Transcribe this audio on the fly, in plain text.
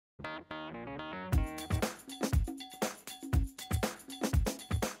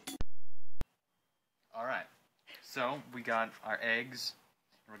So we got our eggs,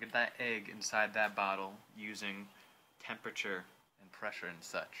 and we're gonna get that egg inside that bottle using temperature and pressure and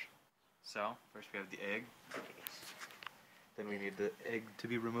such. So first we have the egg. Then we need the egg to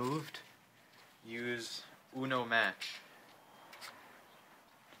be removed. Use Uno match.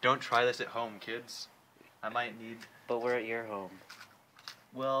 Don't try this at home, kids. I might need... But we're at your home.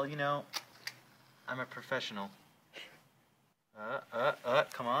 Well, you know, I'm a professional.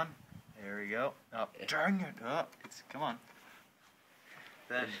 Come on. There we go. Oh, dang it. Come on.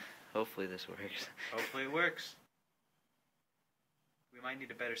 Then... Hopefully this works. Hopefully it works. We might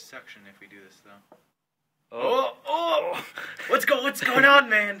need a better suction if we do this, though. Oh! What's going on,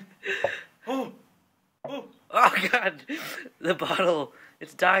 man? Oh! Oh God! The bottle,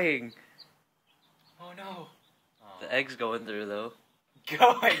 it's dying. Oh no! The egg's going through though.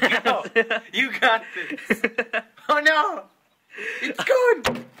 Go! You got this! Oh no! It's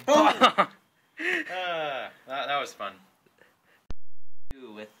going! Oh. That was fun.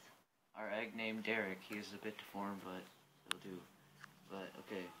 With our egg named Derek, he's a bit deformed, but it'll do. But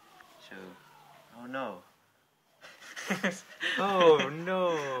okay, so oh no. Oh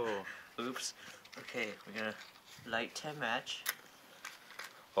no! Oops. Okay, we're gonna light 10 match.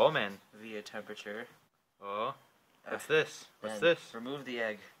 Oh man. Via temperature. Oh. What's this? What's Then this? Remove the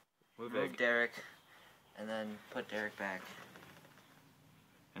egg. Remove Derek, and then put Derek back.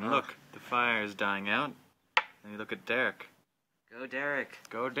 And look, the fire is dying out. And you look at Derek. Go Derek.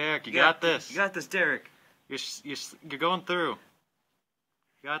 Go Derek, you got this. You got this, Derek. You're going through.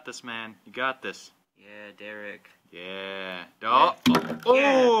 You got this, man. You got this. Yeah, Derek. Yeah. Oh!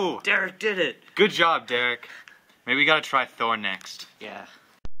 Yeah, Derek did it. Good job, Derek. Maybe we gotta try Thor next. Yeah.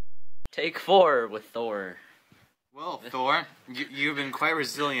 Take 4 with Thor. Well, Thor, you've been quite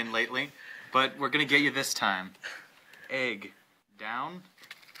resilient lately, but we're gonna get you this time. Egg. Down.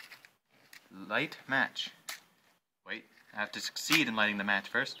 Light match. Wait, I have to succeed in lighting the match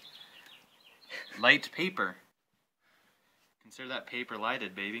first. Light paper. Consider that paper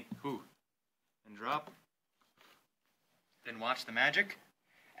lighted, baby. Ooh. Then drop. Then watch the magic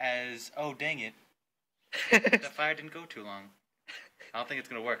as... Oh, dang it. The fire didn't go too long. I don't think it's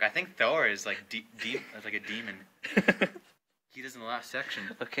gonna work. I think Thor is like like a demon. He does in the last section.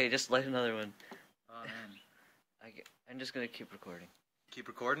 Okay, just light another one. Oh, man. I'm just gonna keep recording. Keep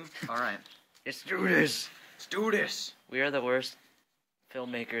recording? Alright. Let's do this! Let's do this! We are the worst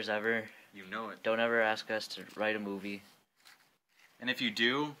filmmakers ever. You know it. Don't ever ask us to write a movie. And if you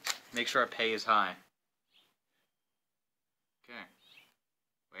do, make sure our pay is high. Okay.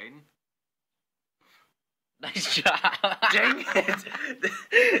 Waiting. Nice job! Dang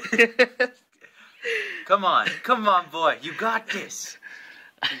it! Come on, boy. You got this.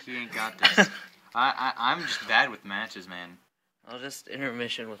 You ain't got this. I'm just bad with matches, man. I'll just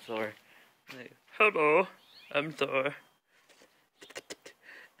intermission with Thor. Like, hello, I'm Thor.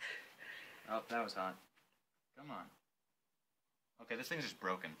 Oh, that was hot. Come on. Okay, this thing's just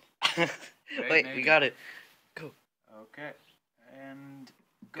broken. Wait, we got it. Go. Okay, and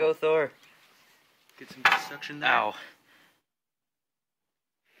go Thor. Get some good suction there. Ow.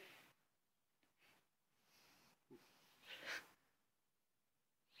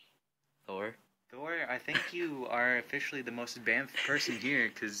 Thor? Thor, I think you are officially the most advanced person here,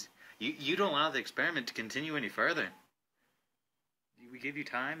 because you don't allow the experiment to continue any further. We give you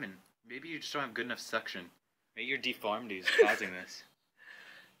time, and maybe you just don't have good enough suction. Maybe your deformity is causing this.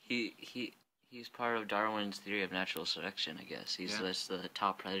 He's part of Darwin's theory of natural selection, I guess. He's just the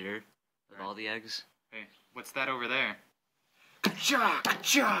top predator of all the eggs. Hey, what's that over there? Ka-cha!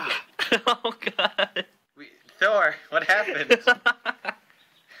 Ka-cha! Oh, God. Thor, what happened?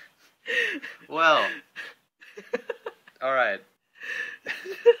 Well, alright.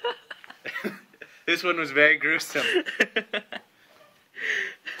 This one was very gruesome.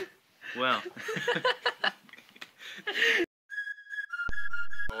 Well.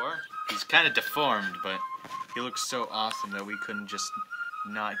 Thor, he's kind of deformed, but he looks so awesome that we couldn't just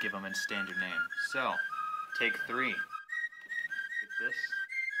not give him a standard name. So, take 3. Get this.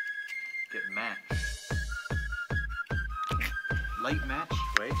 Get match. Light match.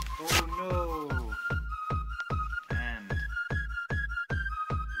 Wait. Oh no. And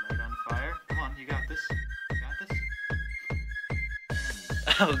light on fire. Come on, you got this. You got this.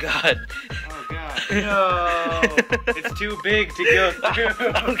 And... Oh God. Oh God. No. It's too big to go through.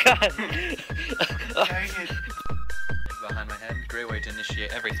 Oh God. Dang it. Behind my head. Great way to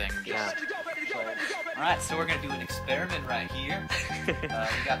initiate everything. Yeah. Alright, so we're gonna do an experiment right here. We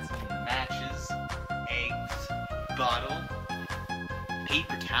got some matches, eggs, bottle,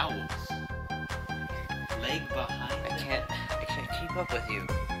 paper towels, leg behind. I can't keep up with you.